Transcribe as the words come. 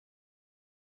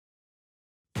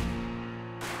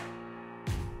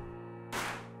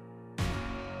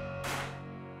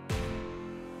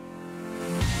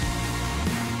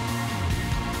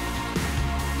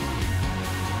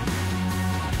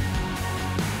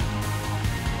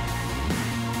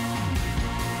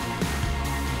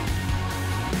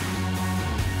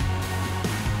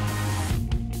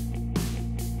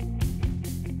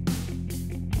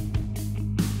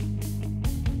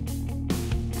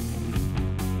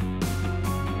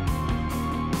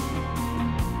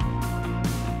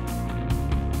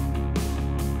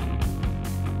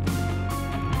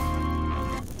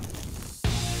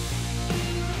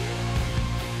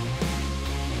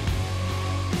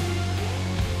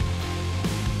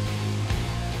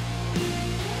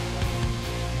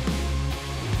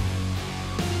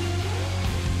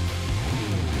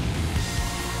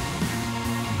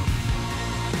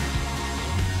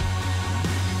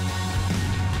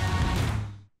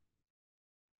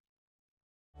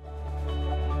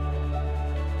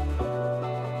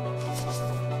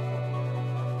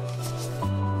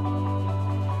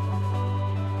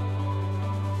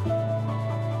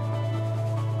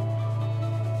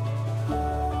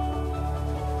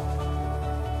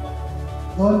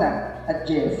Donna at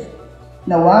Jeff,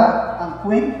 nawa ang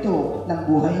kwento ng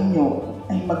buhay nyo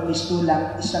ay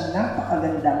magmistulang isang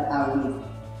napakagandang awit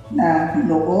na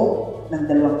binuo ng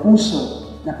dalawang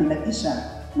puso na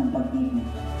pinag-isa ng pag-ibig.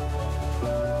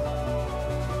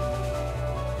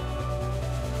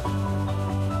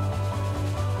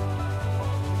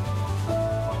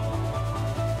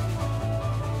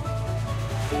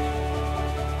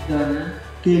 Donna,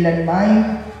 Kailan may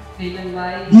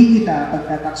di kita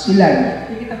pagtataksilan,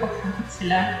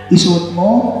 isuot mo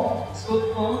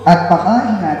at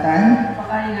pakaingatan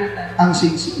ang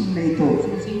singsing na ito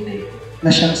na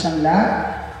siyang sangla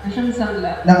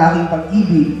ng aking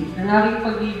pag-ibig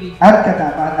at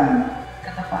katapatan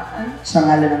sa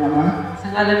ngalan ng Ama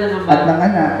at ng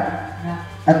Anak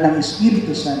at ng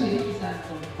Espiritu Santo.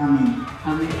 Amen.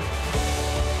 Amen.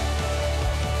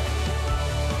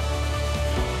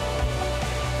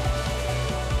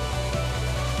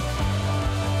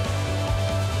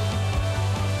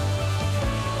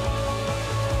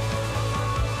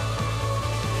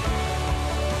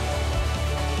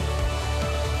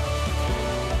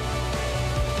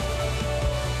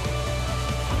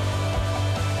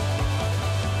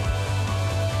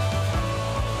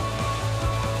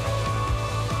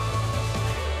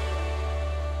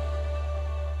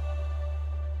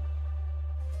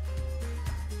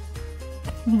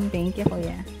 Thank you,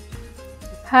 Kuya.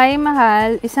 Hi,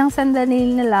 mahal. Isang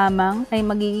sandali na lamang ay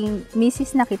magiging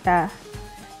misis na kita.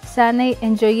 Sana'y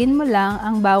enjoyin mo lang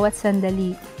ang bawat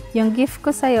sandali. Yung gift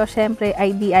ko sa'yo, syempre,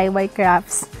 ay DIY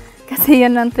crafts. Kasi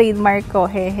yun ang trademark ko,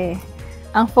 hehe.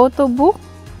 Ang photo book,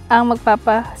 ang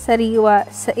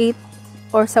magpapasariwa sa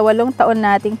 8 or sa 8 taon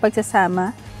nating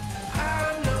pagsasama.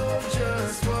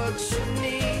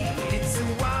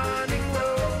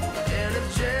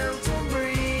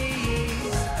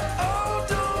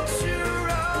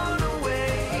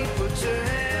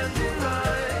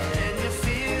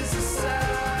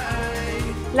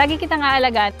 Lagi kitang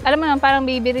aalagaan. Alam mo naman, parang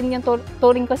baby rin yung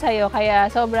turing ko sa'yo. Kaya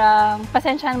sobrang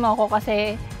pasensyahan mo ako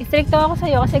kasi stricto ako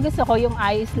sa'yo kasi gusto ko yung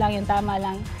ayos lang, yung tama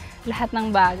lang. Lahat ng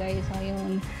bagay. So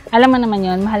yun. Alam mo naman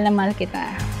yun, mahal na mahal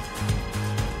kita.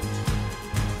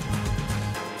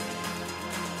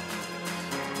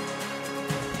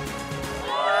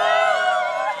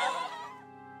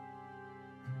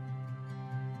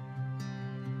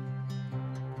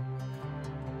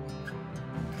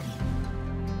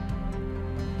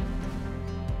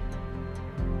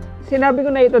 Sinabi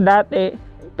ko na ito dati,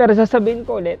 pero sasabihin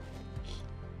ko ulit.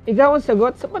 Ikaw ang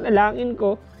sagot sa panalangin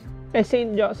ko kay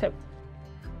Saint Joseph.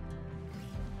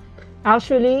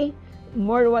 Actually,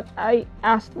 more what I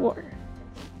asked for.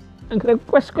 Ang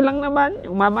request ko lang naman,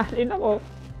 yung mamahalin ako.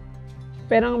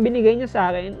 Pero ang binigay niya sa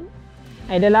akin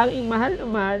ay lalaking mahal na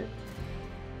mahal.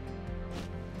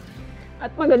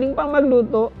 At magaling pang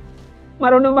magluto,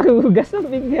 marunong maghugas ng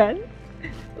pinggan,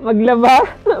 maglaba,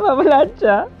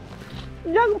 mamalansya.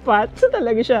 Jackpot, so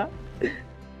talaga siya.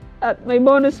 At may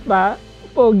bonus pa,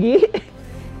 pogi.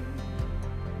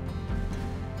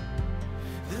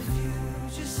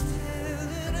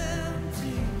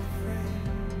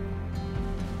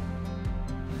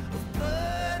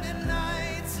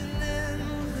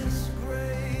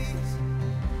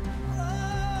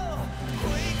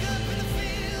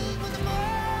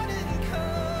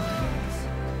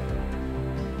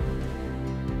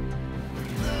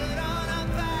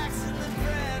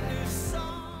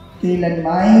 Kailan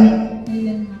may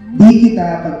di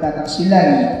kita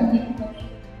pagtataksilan,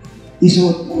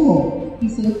 isuot mo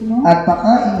at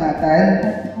pakaingatan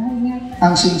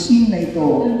ang singsing na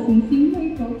ito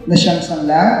na siyang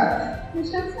sangla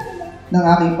ng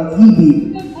aking pag-ibig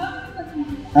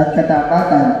at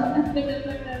katapatan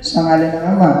sa ngalan ng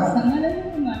Ama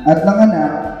at ng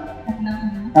Anak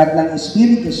at ng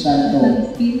Espiritu Santo.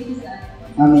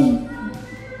 Amen.